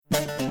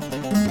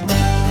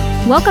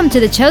Welcome to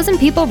the Chosen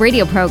People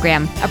radio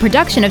program, a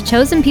production of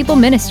Chosen People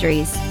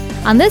Ministries.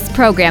 On this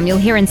program, you'll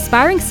hear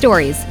inspiring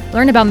stories,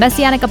 learn about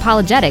messianic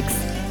apologetics,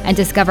 and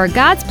discover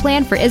God's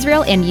plan for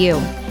Israel and you.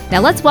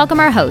 Now let's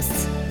welcome our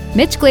hosts,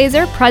 Mitch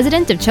Glaser,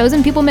 President of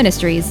Chosen People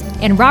Ministries,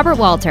 and Robert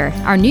Walter,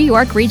 our New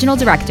York Regional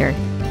Director.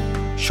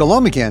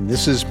 Shalom again.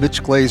 This is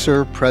Mitch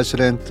Glaser,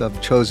 President of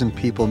Chosen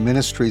People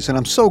Ministries, and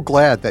I'm so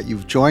glad that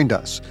you've joined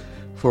us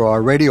for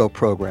our radio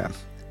program.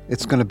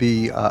 It's going to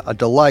be a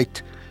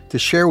delight to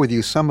share with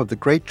you some of the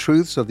great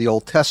truths of the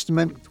Old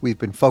Testament. We've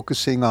been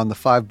focusing on the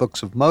 5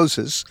 books of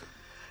Moses,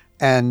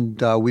 and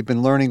we've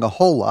been learning a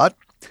whole lot.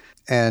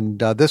 And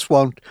this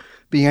won't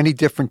be any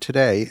different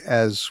today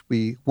as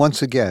we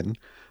once again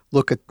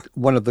look at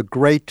one of the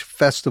great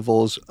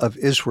festivals of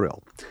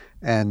Israel.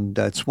 And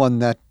it's one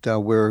that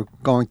we're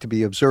going to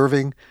be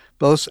observing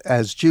both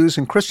as Jews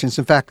and Christians.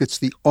 In fact, it's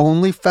the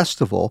only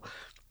festival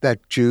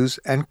that Jews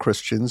and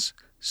Christians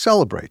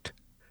celebrate.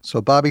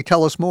 So, Bobby,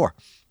 tell us more.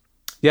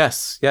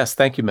 Yes.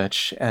 Thank you,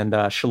 Mitch. And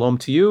shalom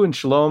to you and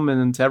shalom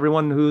and to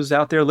everyone who's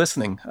out there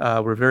listening.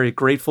 We're very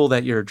grateful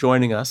that you're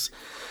joining us.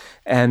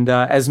 And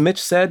as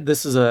Mitch said,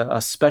 this is a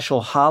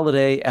special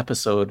holiday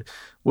episode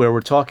where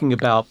we're talking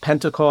about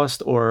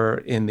Pentecost, or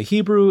in the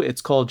Hebrew, it's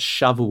called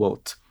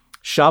Shavuot.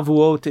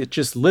 Shavuot, it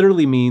just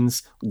literally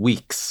means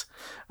weeks.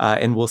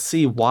 And we'll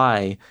see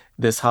why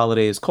this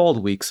holiday is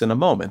called weeks in a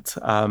moment.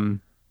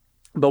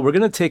 But we're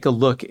going to take a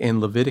look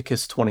in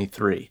Leviticus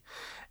 23.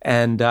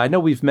 And I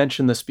know we've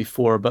mentioned this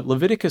before, but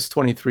Leviticus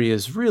 23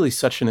 is really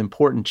such an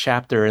important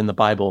chapter in the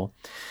Bible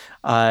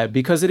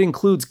because it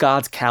includes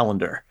God's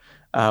calendar.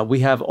 We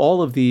have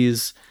all of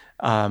these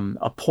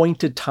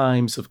appointed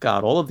times of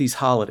God, all of these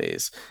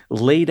holidays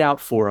laid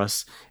out for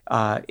us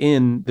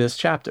in this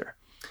chapter.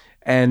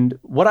 And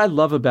what I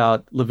love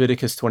about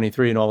Leviticus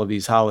 23 and all of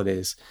these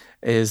holidays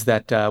is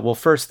that,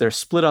 first, they're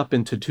split up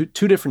into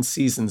two different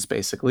seasons,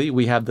 basically.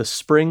 We have the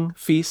spring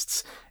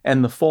feasts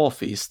and the fall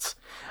feasts.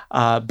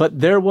 But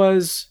there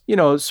was,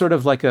 sort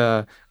of like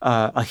a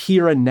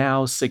here and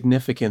now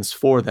significance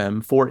for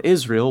them, for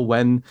Israel,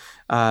 when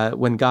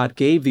God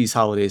gave these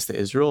holidays to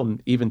Israel,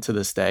 and even to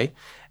this day.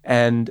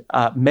 And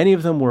many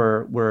of them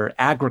were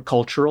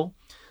agricultural.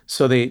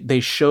 So they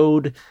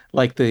showed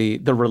like the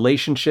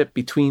relationship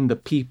between the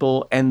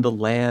people and the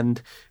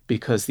land,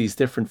 because these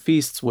different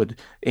feasts would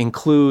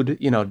include,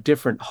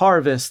 different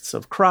harvests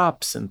of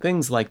crops and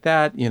things like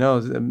that,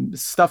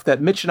 stuff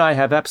that Mitch and I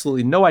have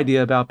absolutely no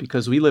idea about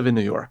because we live in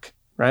New York,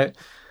 right?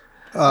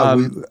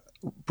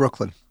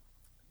 Brooklyn,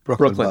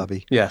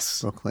 Bobby.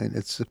 Yes. Brooklyn.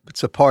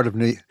 It's a part of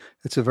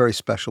it's a very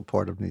special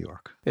part of New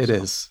York. It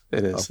is.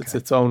 Okay. It's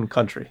its own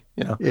country,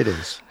 It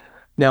is.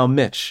 Now,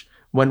 Mitch,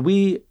 when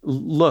we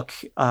look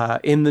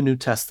in the New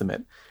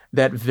Testament,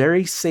 that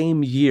very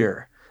same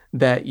year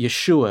that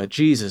Yeshua,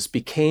 Jesus,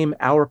 became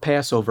our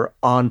Passover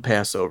on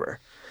Passover,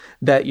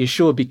 that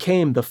Yeshua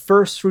became the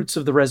first fruits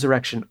of the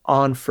resurrection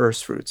on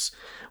first fruits,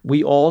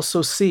 we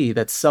also see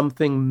that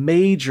something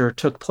major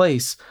took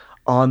place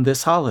on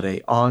this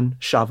holiday, on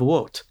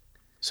Shavuot.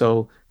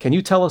 So can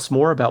you tell us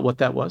more about what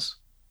that was?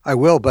 I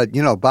will, but,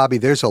 Bobby,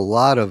 there's a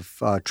lot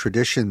of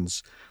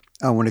traditions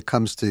when it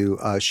comes to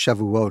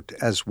Shavuot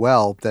as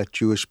well that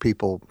Jewish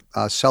people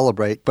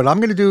celebrate. But I'm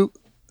going to do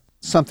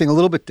something a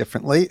little bit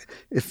differently.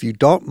 If you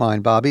don't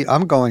mind, Bobby,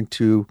 I'm going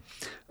to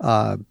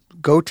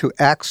go to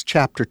Acts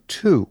chapter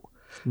 2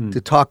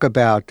 to talk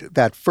about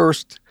that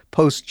first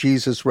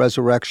post-Jesus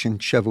resurrection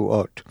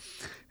Shavuot.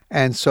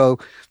 And so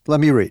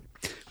let me read.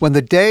 When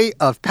the day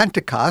of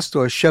Pentecost,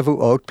 or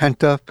Shavuot,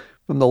 Penta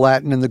from the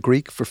Latin and the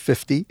Greek for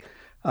 50,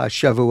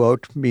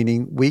 Shavuot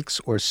meaning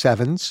weeks or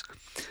sevens.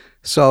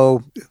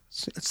 So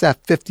it's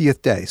that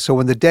 50th day. So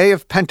when the day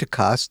of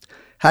Pentecost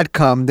had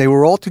come, they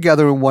were all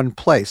together in one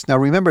place. Now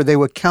remember, they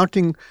were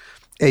counting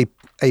a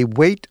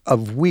weight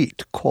of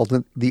wheat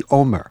called the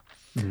omer.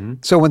 Mm-hmm.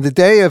 So when the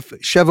day of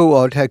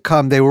Shavuot had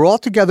come, they were all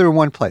together in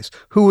one place.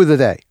 Who were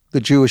they? The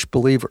Jewish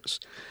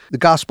believers. The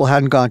gospel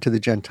hadn't gone to the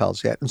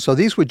Gentiles yet. And so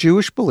these were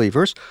Jewish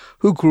believers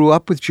who grew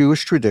up with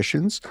Jewish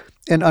traditions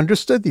and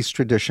understood these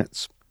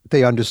traditions.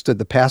 They understood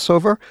the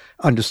Passover,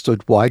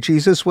 understood why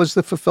Jesus was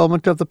the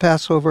fulfillment of the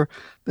Passover.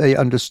 They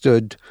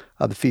understood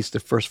the Feast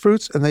of First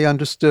Fruits, and they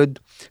understood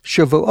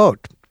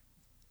Shavuot.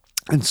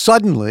 And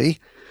suddenly,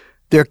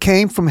 there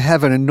came from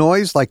heaven a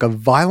noise like a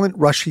violent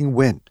rushing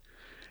wind,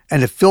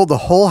 and it filled the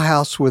whole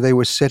house where they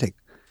were sitting.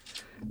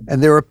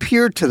 And there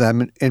appeared to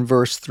them, in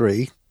verse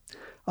 3,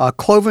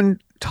 cloven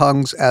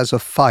tongues as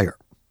of fire.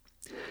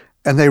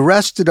 And they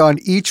rested on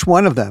each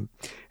one of them.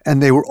 And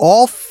they were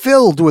all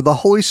filled with the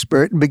Holy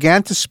Spirit and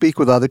began to speak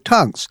with other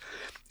tongues,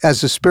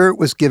 as the Spirit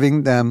was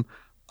giving them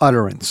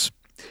utterance.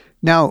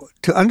 Now,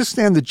 to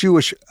understand the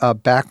Jewish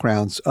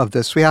backgrounds of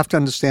this, we have to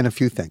understand a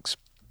few things.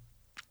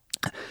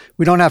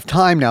 We don't have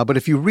time now, but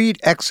if you read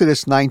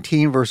Exodus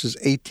 19, verses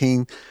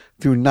 18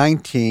 through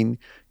 19,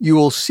 you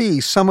will see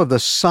some of the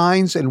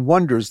signs and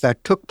wonders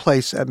that took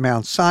place at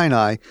Mount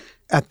Sinai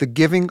at the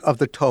giving of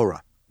the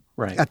Torah,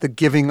 right, at the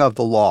giving of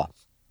the law.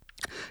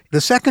 The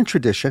second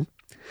tradition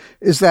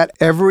is that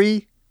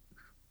every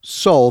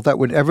soul that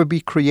would ever be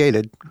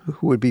created,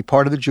 who would be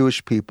part of the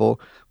Jewish people,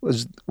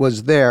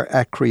 was there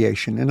at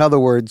creation. In other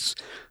words,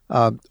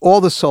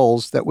 all the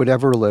souls that would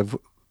ever live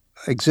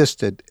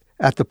existed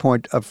at the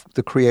point of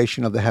the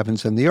creation of the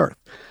heavens and the earth.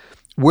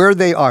 Where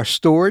they are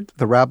stored,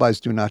 the rabbis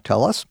do not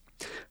tell us,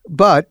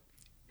 but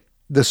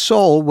the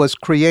soul was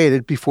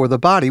created before the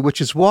body,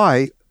 which is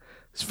why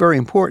it's very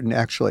important,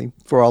 actually,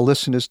 for our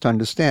listeners to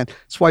understand.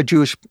 It's why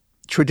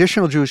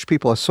traditional Jewish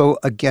people are so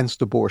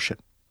against abortion,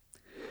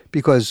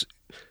 because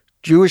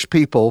Jewish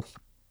people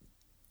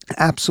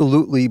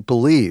absolutely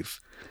believe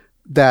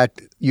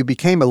that you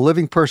became a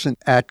living person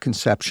at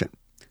conception.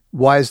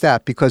 Why is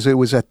that? Because it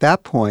was at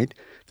that point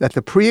that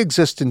the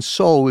pre-existent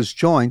soul was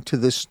joined to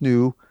this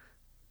new,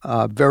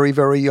 very,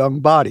 very young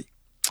body.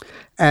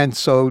 And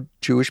so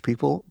Jewish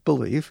people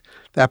believe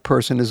that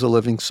person is a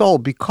living soul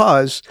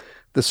because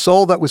the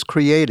soul that was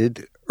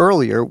created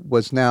earlier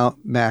was now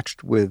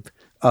matched with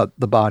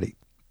the body.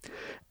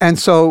 And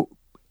so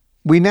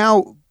we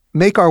now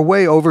make our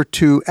way over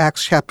to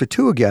Acts chapter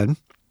 2 again.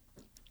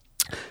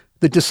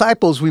 The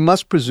disciples, we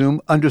must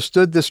presume,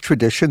 understood this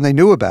tradition. They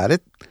knew about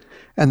it,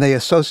 and they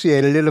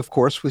associated it, of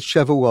course, with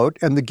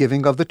Shavuot and the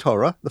giving of the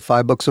Torah, the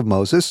 5 books of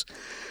Moses.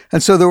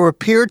 And so there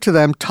appeared to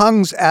them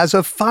tongues as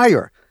of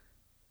fire,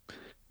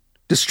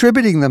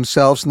 distributing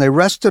themselves, and they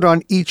rested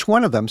on each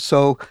one of them.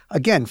 So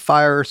again,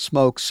 fire,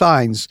 smoke,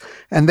 signs.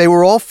 And they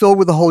were all filled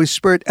with the Holy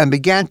Spirit and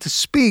began to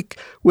speak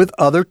with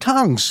other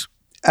tongues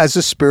as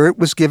the Spirit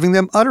was giving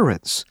them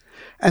utterance.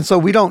 And so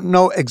we don't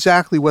know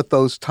exactly what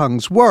those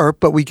tongues were,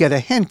 but we get a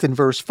hint in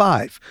verse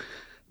 5.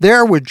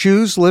 There were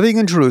Jews living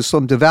in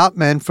Jerusalem, devout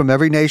men from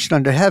every nation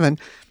under heaven.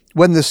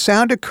 When the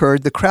sound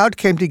occurred, the crowd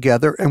came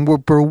together and were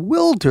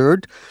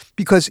bewildered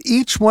because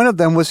each one of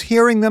them was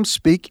hearing them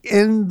speak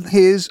in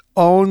his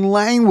own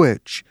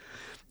language.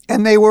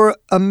 And they were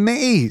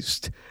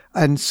amazed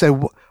and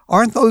said,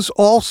 aren't those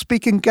all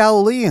speaking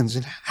Galileans?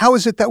 And how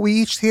is it that we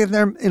each hear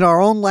them in our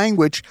own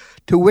language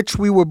to which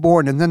we were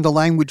born? And then the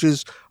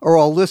languages are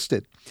all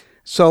listed.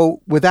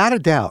 So without a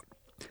doubt,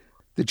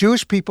 the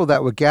Jewish people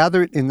that were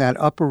gathered in that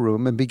upper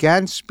room and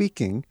began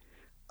speaking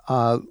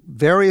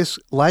various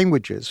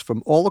languages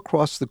from all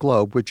across the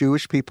globe where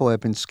Jewish people have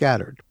been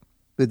scattered,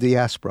 the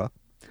diaspora.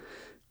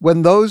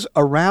 When those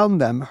around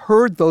them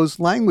heard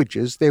those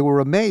languages, they were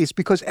amazed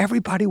because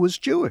everybody was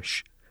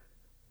Jewish.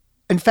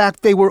 In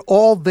fact, they were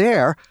all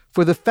there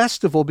for the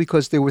festival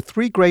because there were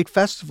 3 great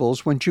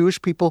festivals when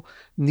Jewish people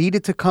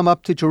needed to come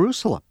up to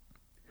Jerusalem: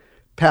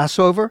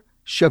 Passover,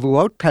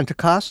 Shavuot,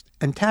 Pentecost,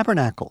 and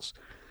Tabernacles.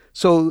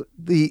 So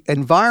the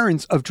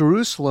environs of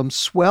Jerusalem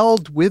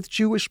swelled with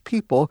Jewish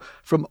people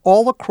from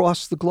all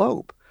across the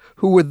globe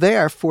who were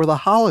there for the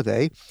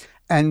holiday,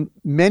 and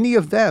many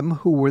of them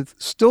who were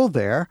still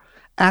there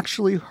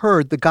actually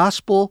heard the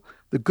gospel,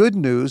 the good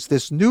news,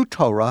 this new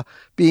Torah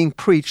being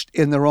preached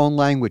in their own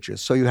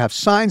languages. So you have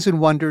signs and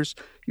wonders,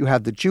 you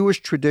have the Jewish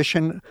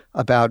tradition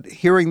about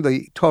hearing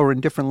the Torah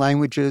in different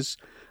languages,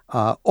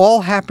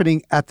 all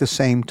happening at the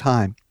same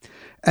time.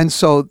 And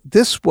so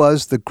this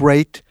was the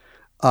great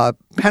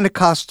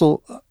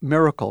Pentecostal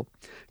miracle.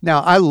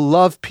 Now, I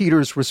love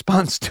Peter's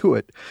response to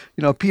it.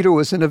 You know, Peter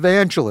was an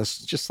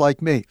evangelist, just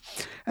like me.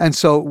 And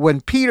so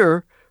when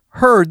Peter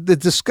heard the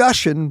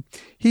discussion,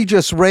 he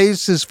just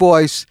raised his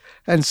voice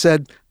and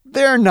said,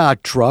 they're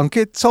not drunk.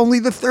 It's only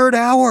the 3rd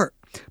hour.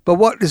 But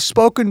what is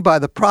spoken by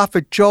the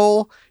prophet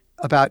Joel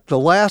about the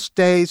last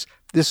days,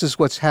 this is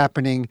what's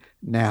happening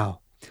now.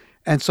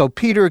 And so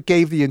Peter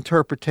gave the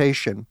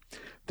interpretation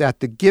that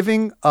the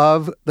giving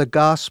of the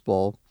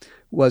gospel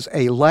was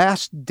a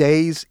last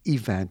days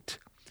event,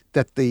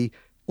 that the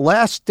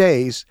last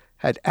days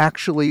had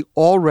actually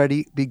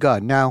already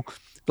begun. Now,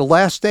 the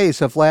last days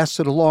have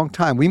lasted a long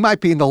time. We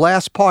might be in the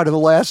last part of the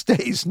last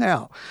days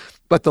now,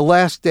 but the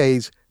last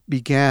days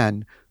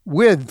began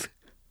with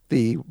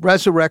the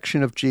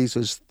resurrection of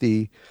Jesus,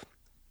 the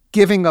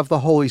giving of the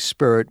Holy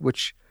Spirit,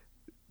 which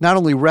not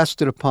only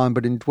rested upon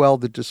but indwelled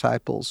the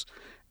disciples.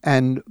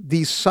 And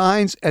these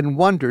signs and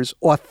wonders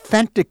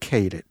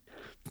authenticated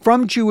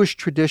from Jewish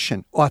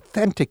tradition,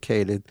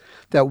 authenticated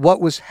that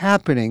what was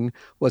happening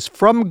was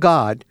from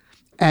God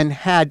and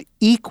had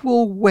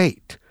equal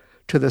weight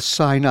to the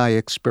Sinai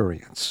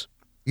experience.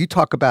 You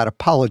talk about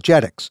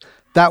apologetics.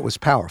 That was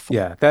powerful.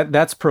 Yeah,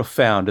 that's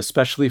profound,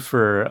 especially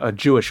for a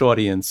Jewish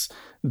audience,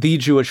 the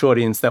Jewish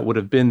audience that would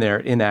have been there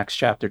in Acts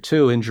chapter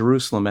 2 in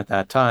Jerusalem at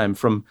that time,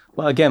 from,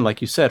 well, again,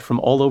 like you said, from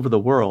all over the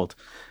world.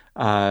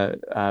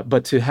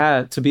 But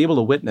to be able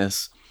to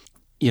witness,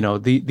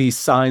 these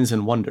signs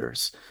and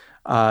wonders,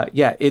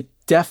 it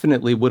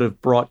definitely would have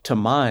brought to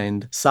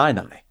mind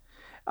Sinai.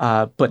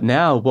 But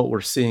now what we're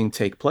seeing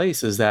take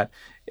place is that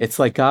it's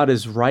like God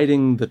is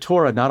writing the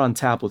Torah not on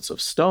tablets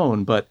of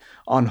stone, but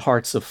on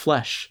hearts of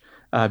flesh,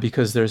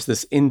 because there's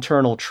this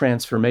internal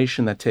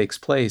transformation that takes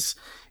place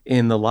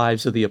in the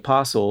lives of the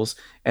apostles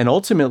and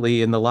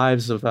ultimately in the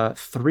lives of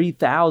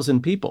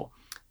 3,000 people,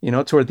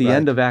 toward the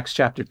end of Acts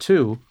chapter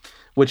 2,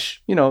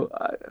 which,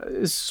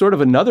 is sort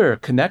of another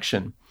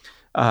connection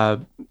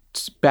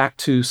back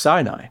to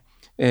Sinai.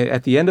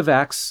 At the end of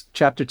Acts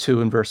chapter 2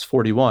 and verse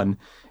 41,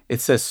 it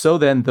says, "So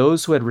then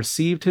those who had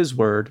received his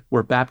word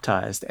were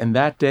baptized, and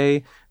that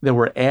day there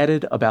were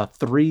added about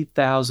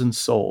 3,000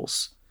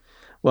 souls."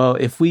 Well,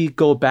 if we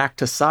go back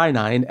to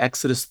Sinai in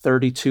Exodus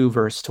 32,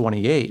 verse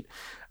 28,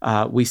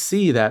 we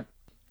see that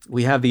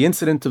we have the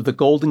incident of the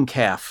golden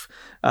calf,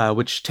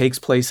 which takes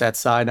place at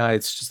Sinai.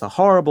 It's just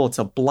it's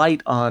a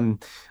blight on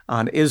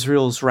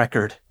Israel's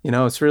record.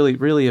 It's really,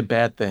 really a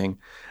bad thing.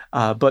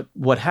 But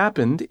what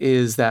happened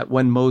is that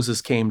when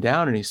Moses came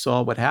down and he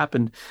saw what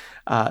happened,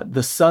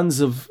 the sons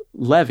of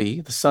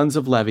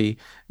Levi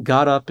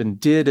got up and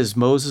did as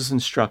Moses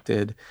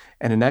instructed.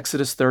 And in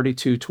Exodus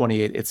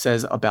 32:28, it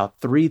says about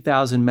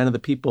 3,000 men of the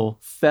people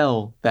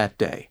fell that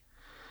day.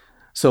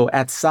 So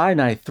at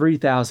Sinai,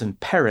 3,000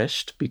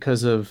 perished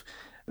because of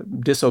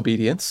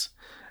disobedience.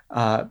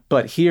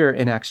 But here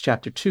in Acts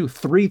chapter 2,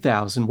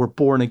 3,000 were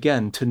born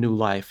again to new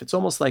life. It's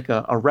almost like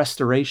a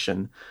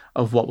restoration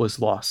of what was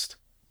lost.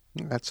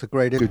 That's a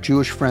great. Your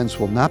Jewish friends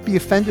will not be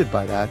offended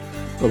by that,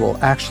 but will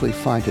actually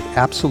find it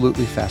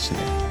absolutely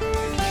fascinating.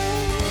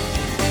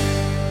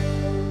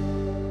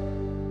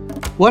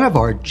 One of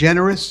our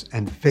generous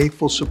and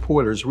faithful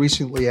supporters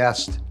recently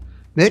asked,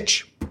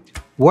 "Mitch,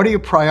 what are your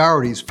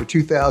priorities for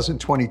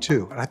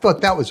 2022? And I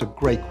thought that was a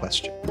great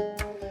question.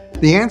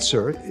 The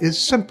answer is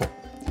simple.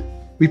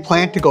 We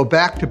plan to go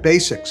back to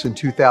basics in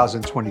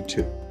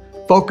 2022,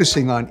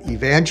 focusing on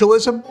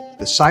evangelism,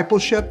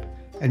 discipleship,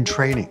 and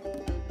training.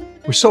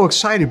 We're so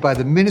excited by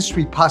the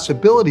ministry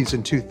possibilities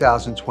in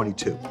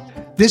 2022.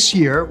 This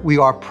year, we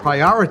are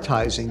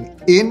prioritizing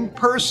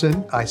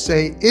in-person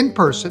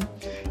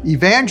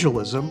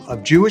evangelism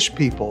of Jewish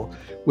people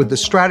with the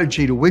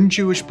strategy to win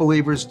Jewish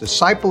believers,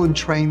 disciple and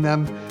train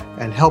them,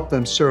 and help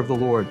them serve the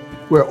Lord.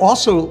 We're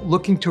also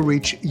looking to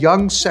reach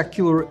young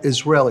secular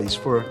Israelis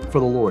for the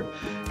Lord.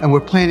 And we're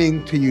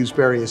planning to use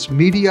various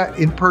media,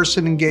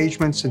 in-person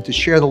engagements, and to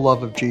share the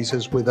love of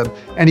Jesus with them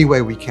any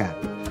way we can.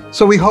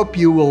 So we hope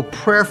you will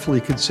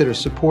prayerfully consider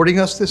supporting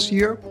us this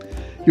year.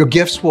 Your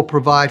gifts will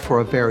provide for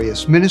our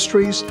various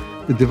ministries,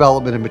 the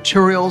development of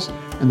materials,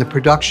 and the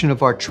production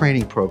of our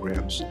training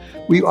programs.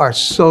 We are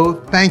so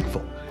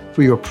thankful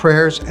for your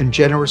prayers and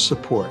generous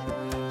support.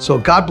 So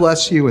God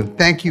bless you, and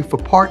thank you for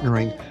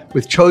partnering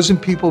with Chosen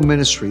People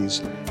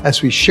Ministries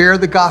as we share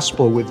the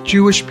gospel with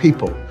Jewish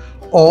people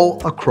all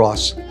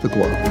across the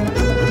globe.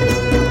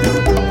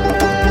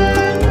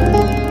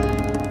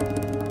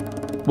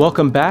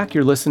 Welcome back.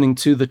 You're listening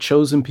to The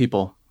Chosen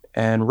People.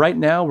 And right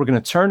now, we're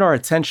going to turn our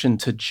attention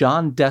to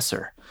John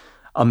Desser,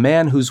 a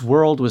man whose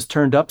world was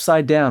turned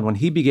upside down when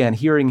he began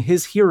hearing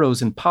his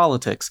heroes in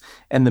politics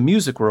and the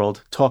music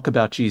world talk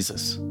about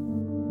Jesus.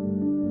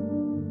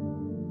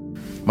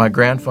 My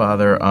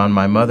grandfather on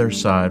my mother's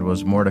side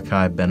was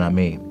Mordecai Ben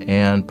Ami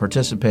and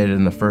participated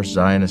in the first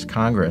Zionist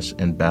Congress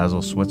in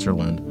Basel,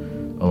 Switzerland,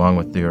 along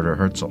with Theodor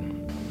Herzl.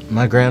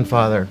 My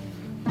grandfather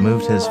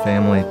moved his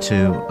family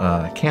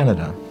to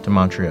Canada, to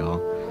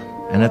Montreal,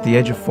 and at the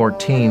age of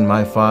 14,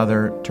 my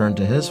father turned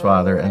to his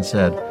father and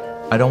said,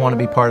 "I don't want to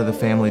be part of the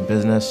family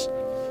business.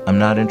 I'm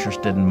not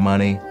interested in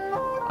money.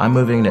 I'm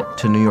moving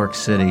to New York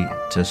City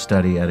to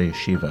study at a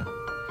yeshiva."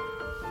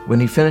 When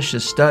he finished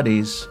his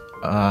studies,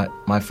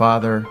 my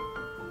father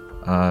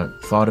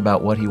thought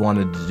about what he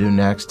wanted to do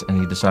next, and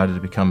he decided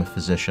to become a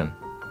physician.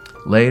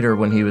 Later,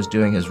 when he was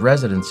doing his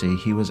residency,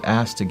 he was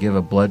asked to give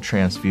a blood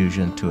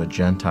transfusion to a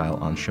Gentile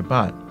on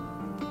Shabbat.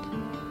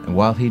 And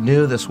while he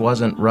knew this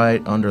wasn't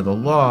right under the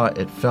law,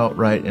 it felt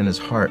right in his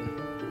heart.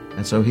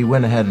 And so he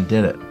went ahead and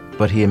did it.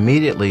 But he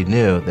immediately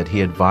knew that he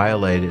had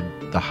violated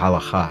the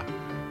halakha,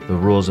 the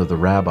rules of the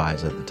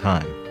rabbis at the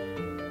time.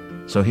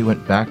 So he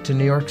went back to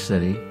New York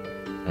City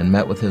and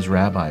met with his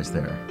rabbis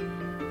there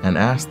and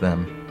asked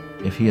them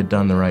if he had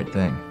done the right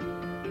thing.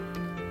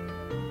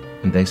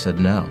 And they said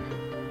no.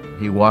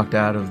 He walked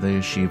out of the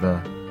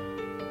yeshiva,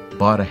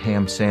 bought a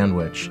ham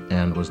sandwich,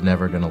 and was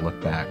never going to look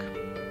back.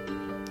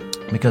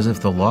 Because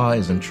if the law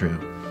isn't true,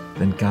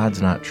 then God's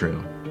not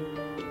true.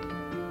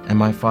 And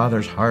my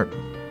father's heart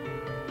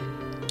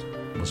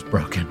was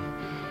broken.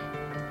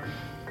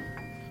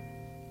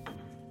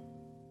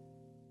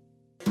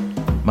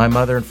 My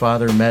mother and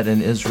father met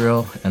in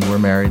Israel and were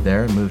married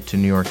there and moved to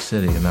New York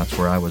City, and that's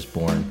where I was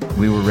born.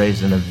 We were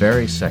raised in a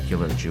very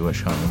secular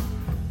Jewish home,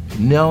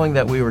 knowing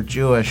that we were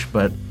Jewish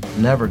but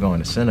never going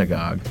to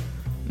synagogue,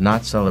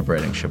 not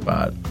celebrating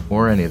Shabbat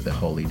or any of the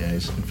holy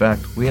days. In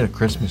fact, we had a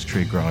Christmas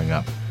tree growing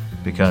up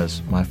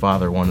because my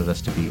father wanted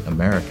us to be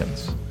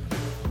Americans.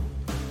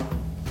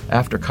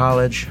 After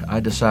college, I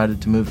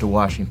decided to move to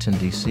Washington,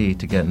 D.C.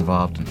 to get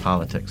involved in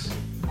politics.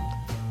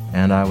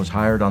 And I was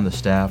hired on the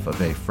staff of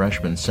a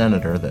freshman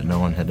senator that no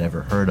one had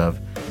ever heard of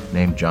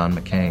named John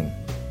McCain.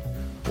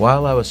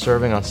 While I was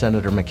serving on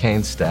Senator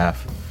McCain's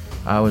staff,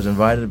 I was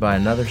invited by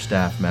another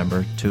staff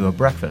member to a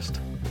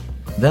breakfast.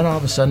 Then all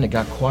of a sudden it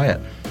got quiet.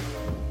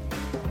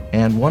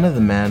 And one of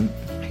the men,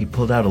 he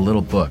pulled out a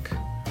little book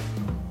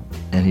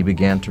and he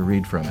began to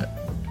read from it.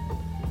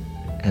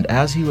 And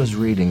as he was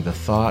reading, the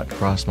thought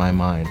crossed my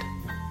mind,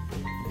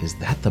 is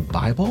that the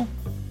Bible?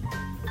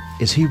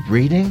 Is he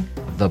reading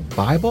the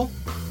Bible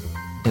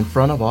in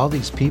front of all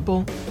these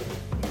people?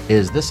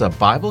 Is this a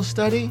Bible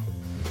study?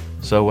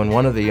 So when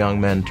one of the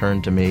young men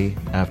turned to me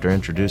after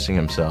introducing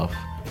himself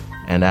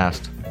and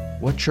asked,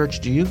 "What church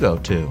do you go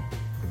to?"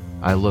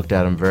 I looked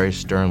at him very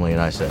sternly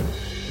and I said,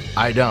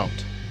 "I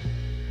don't."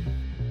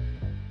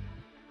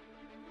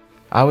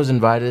 I was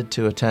invited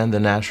to attend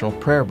the National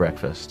Prayer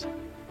Breakfast.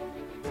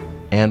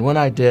 And when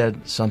I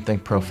did, something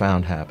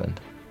profound happened.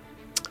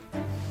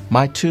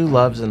 My two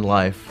loves in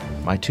life,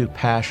 my two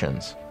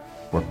passions,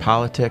 were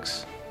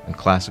politics and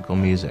classical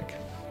music.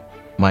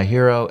 My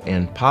hero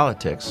in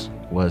politics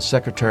was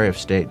Secretary of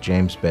State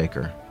James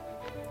Baker.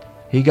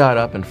 He got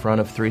up in front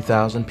of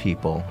 3,000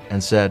 people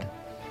and said,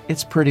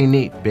 "It's pretty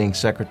neat being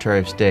Secretary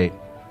of State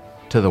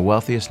to the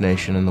wealthiest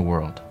nation in the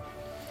world.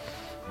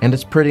 And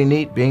it's pretty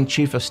neat being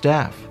Chief of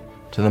Staff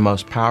to the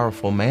most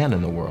powerful man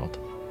in the world.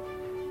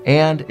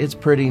 And it's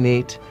pretty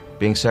neat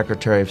being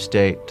Secretary of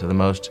State to the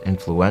most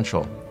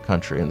influential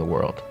country in the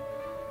world.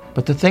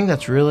 But the thing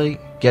that's really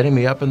getting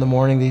me up in the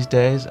morning these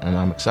days, and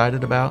I'm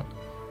excited about,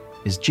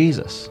 is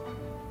Jesus."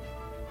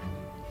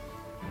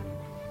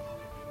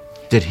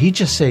 Did he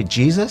just say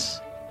Jesus?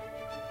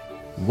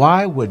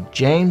 Why would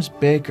James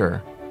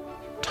Baker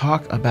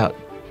talk about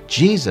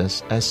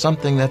Jesus as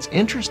something that's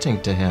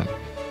interesting to him?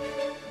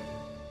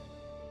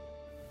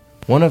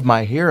 One of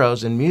my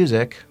heroes in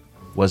music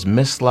was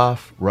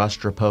Miroslav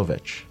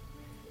Rostropovich.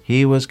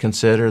 He was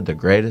considered the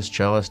greatest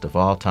cellist of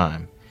all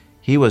time.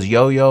 He was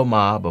Yo-Yo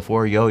Ma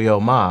before Yo-Yo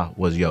Ma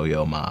was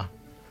Yo-Yo Ma.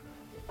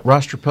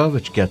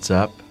 Rostropovich gets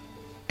up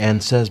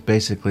and says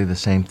basically the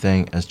same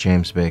thing as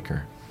James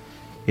Baker.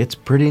 It's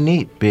pretty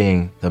neat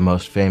being the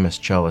most famous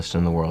cellist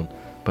in the world,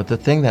 but the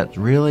thing that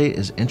really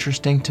is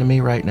interesting to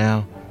me right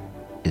now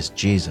is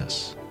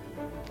Jesus.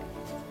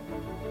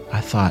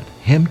 I thought,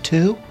 him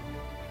too?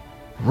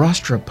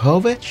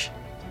 Rostropovich?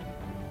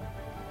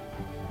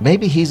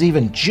 Maybe he's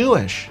even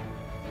Jewish.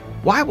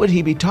 Why would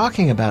he be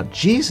talking about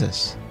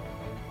Jesus?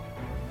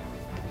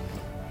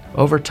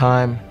 Over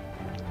time,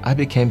 I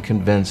became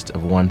convinced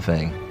of one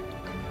thing.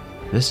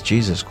 This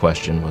Jesus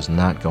question was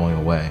not going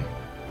away.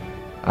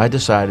 I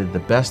decided the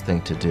best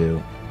thing to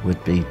do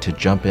would be to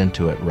jump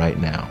into it right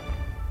now.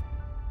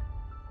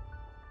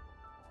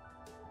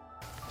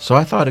 So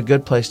I thought a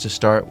good place to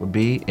start would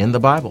be in the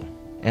Bible.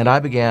 And I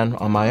began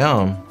on my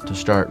own to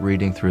start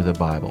reading through the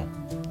Bible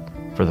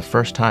for the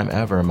first time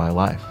ever in my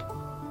life.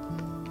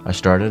 I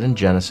started in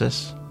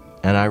Genesis,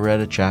 and I read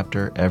a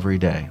chapter every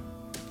day.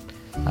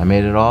 I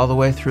made it all the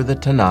way through the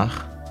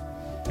Tanakh,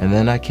 and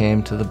then I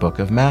came to the book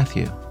of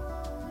Matthew.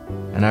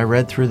 And I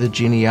read through the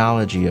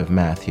genealogy of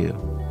Matthew,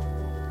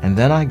 and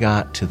then I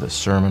got to the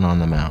Sermon on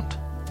the Mount.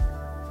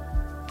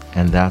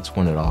 And that's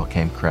when it all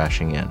came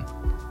crashing in.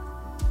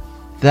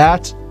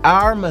 That's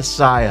our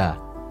Messiah.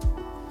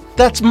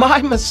 That's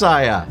my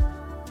Messiah.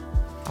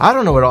 I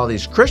don't know what all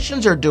these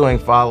Christians are doing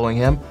following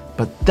him,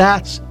 but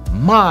that's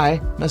my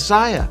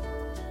Messiah.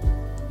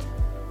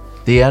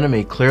 The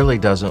enemy clearly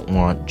doesn't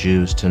want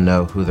Jews to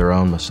know who their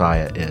own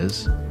Messiah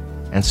is,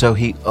 and so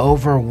he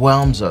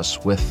overwhelms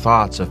us with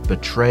thoughts of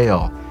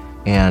betrayal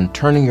and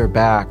turning your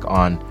back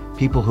on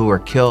people who were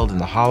killed in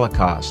the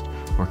Holocaust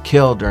or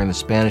killed during the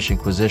Spanish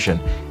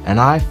Inquisition, and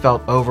I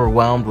felt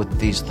overwhelmed with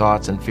these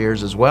thoughts and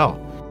fears as well.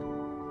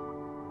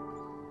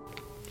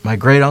 My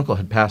great-uncle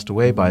had passed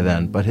away by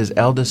then, but his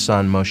eldest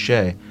son,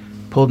 Moshe,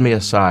 pulled me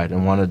aside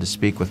and wanted to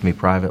speak with me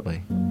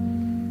privately.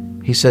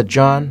 He said,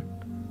 "John,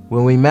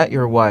 when we met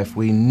your wife,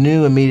 we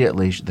knew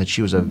immediately that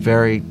she was a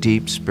very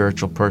deep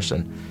spiritual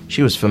person.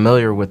 She was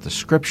familiar with the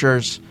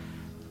scriptures.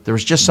 There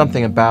was just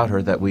something about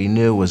her that we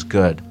knew was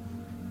good.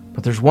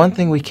 But there's one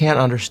thing we can't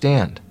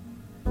understand.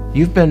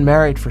 You've been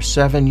married for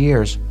 7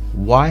 years.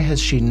 Why has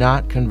she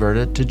not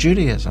converted to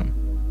Judaism?"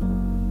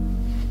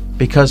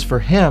 Because for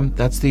him,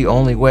 that's the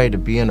only way to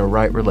be in a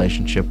right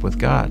relationship with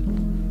God.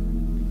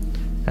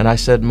 And I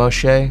said,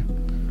 "Moshe,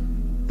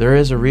 there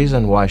is a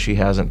reason why she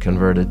hasn't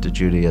converted to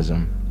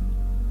Judaism.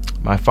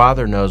 My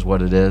father knows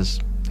what it is.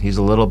 He's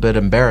a little bit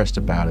embarrassed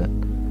about it.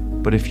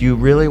 But if you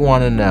really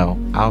want to know,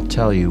 I'll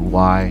tell you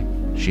why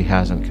she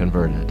hasn't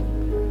converted."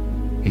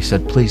 He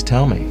said, "Please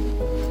tell me."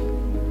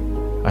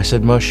 I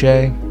said,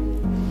 "Moshe,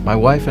 my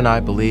wife and I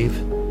believe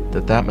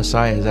that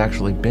Messiah has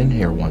actually been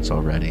here once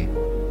already.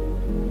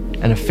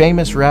 And a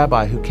famous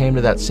rabbi who came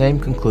to that same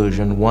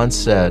conclusion once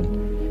said,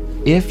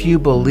 if you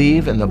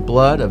believe in the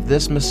blood of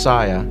this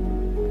Messiah,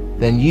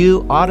 then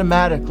you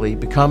automatically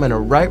become in a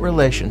right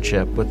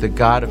relationship with the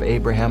God of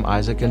Abraham,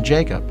 Isaac, and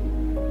Jacob.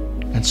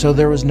 And so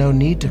there was no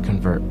need to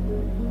convert.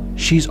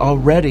 She's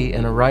already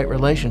in a right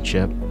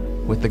relationship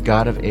with the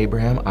God of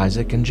Abraham,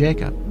 Isaac, and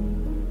Jacob."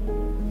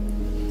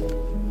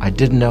 I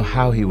didn't know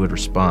how he would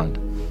respond.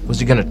 Was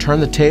he going to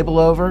turn the table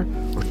over,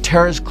 or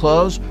tear his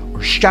clothes,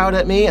 or shout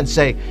at me and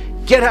say,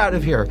 "Get out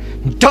of here,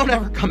 and don't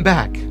ever come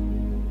back"?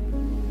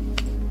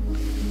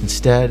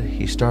 Instead,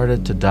 he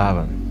started to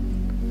daven,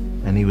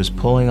 and he was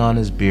pulling on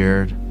his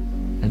beard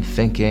and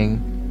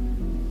thinking,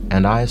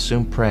 and I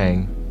assumed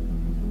praying,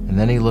 and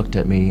then he looked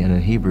at me, and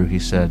in Hebrew he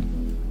said,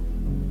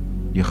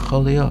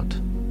 "Yachol liot,"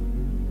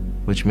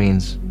 which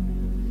means,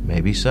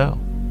 Maybe so.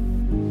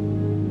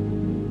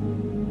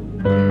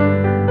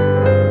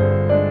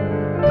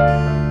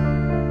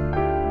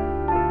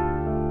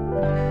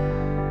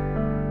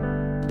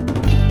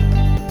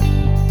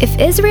 If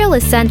Israel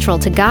is central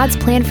to God's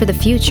plan for the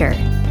future,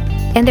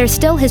 and they're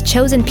still His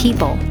chosen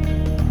people,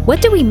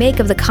 what do we make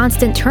of the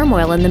constant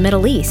turmoil in the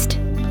Middle East?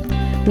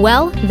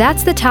 Well,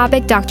 that's the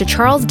topic Dr.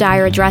 Charles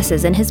Dyer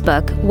addresses in his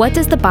book, What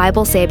Does the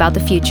Bible Say About the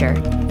Future?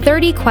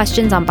 30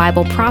 Questions on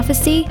Bible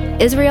Prophecy,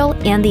 Israel,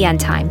 and the End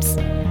Times.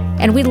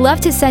 And we'd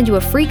love to send you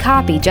a free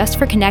copy just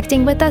for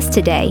connecting with us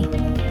today.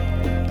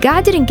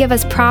 God didn't give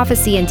us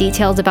prophecy and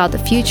details about the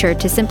future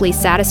to simply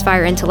satisfy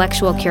our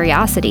intellectual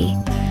curiosity.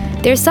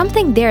 There's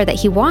something there that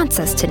He wants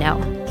us to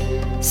know.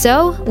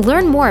 So,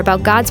 learn more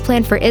about God's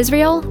plan for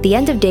Israel, the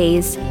end of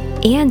days,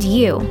 and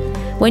you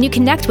when you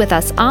connect with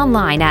us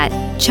online at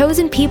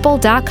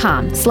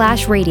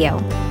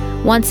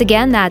chosenpeople.com/radio. Once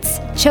again, that's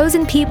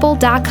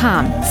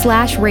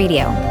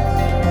chosenpeople.com/radio.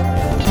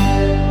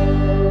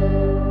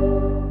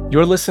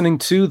 You're listening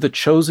to The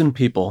Chosen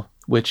People,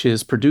 which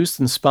is produced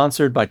and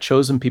sponsored by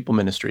Chosen People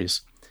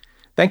Ministries.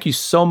 Thank you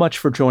so much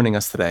for joining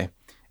us today.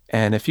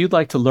 And if you'd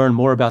like to learn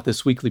more about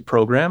this weekly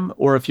program,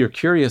 or if you're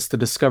curious to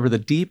discover the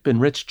deep and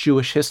rich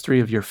Jewish history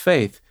of your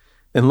faith,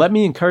 then let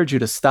me encourage you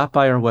to stop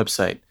by our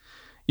website.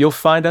 You'll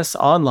find us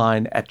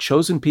online at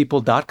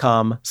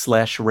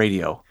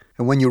chosenpeople.com/radio.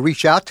 And when you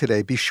reach out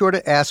today, be sure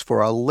to ask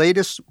for our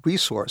latest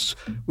resource,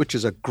 which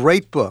is a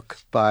great book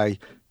by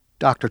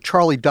Dr.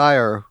 Charlie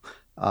Dyer,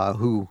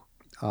 who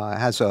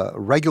has a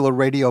regular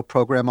radio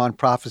program on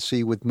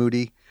prophecy with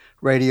Moody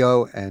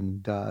Radio,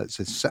 and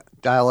is a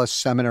Dallas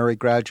Seminary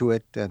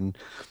graduate, and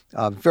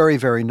very,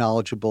 very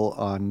knowledgeable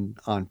on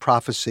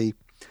prophecy.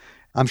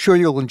 I'm sure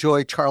you'll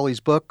enjoy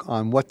Charlie's book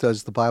on What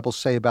Does the Bible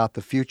Say About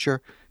the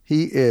Future.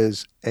 He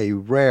is a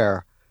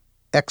rare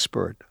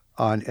expert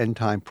on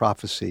end-time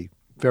prophecy,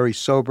 very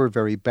sober,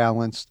 very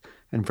balanced,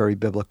 and very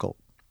biblical.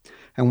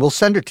 And we'll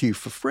send it to you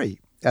for free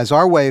as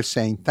our way of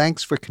saying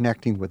thanks for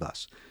connecting with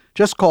us.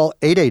 Just call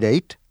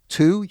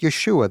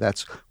 888-2-YESHUA.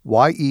 That's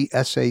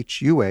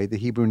YESHUA, the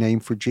Hebrew name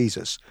for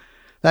Jesus.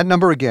 That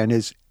number again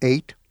is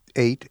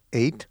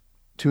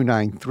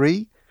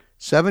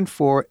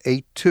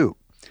 888-293-7482.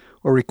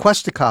 Or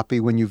request a copy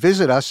when you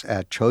visit us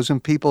at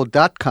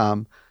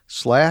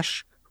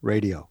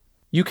chosenpeople.com/radio.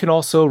 You can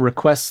also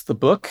request the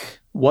book,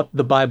 What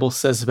the Bible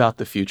Says About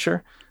the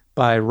Future,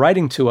 by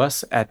writing to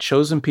us at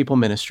Chosen People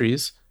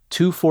Ministries,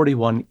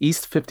 241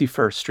 East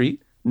 51st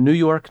Street, New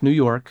York, New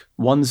York,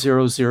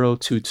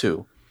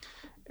 10022.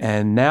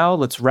 And now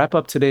let's wrap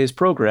up today's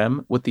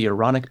program with the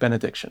Aaronic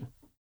benediction.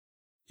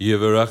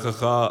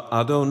 Yivarechecha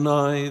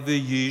Adonai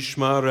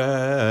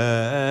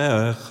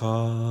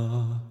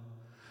v'yishmarecha.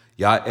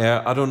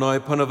 Ya'er Adonai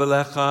panav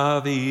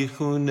elecha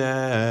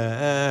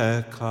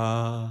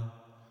v'yichunecha.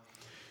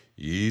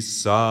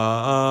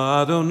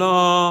 Yisa Adonai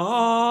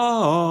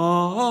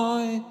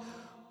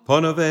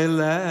panav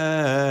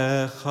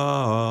elecha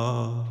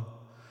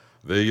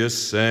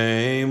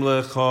v'yasem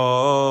lecha.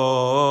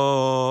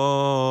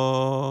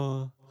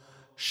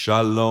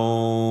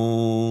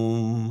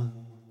 Shalom.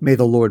 May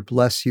the Lord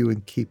bless you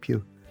and keep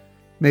you.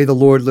 May the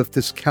Lord lift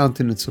His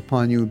countenance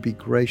upon you and be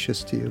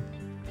gracious to you.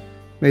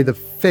 May the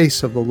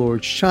face of the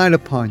Lord shine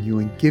upon you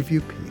and give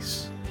you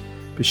peace.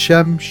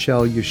 B'Shem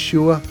Shel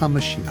Yeshua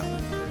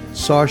HaMashiach,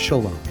 Sar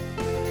Shalom.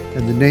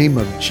 In the name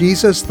of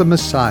Jesus the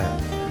Messiah,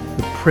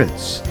 the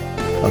Prince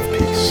of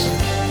Peace.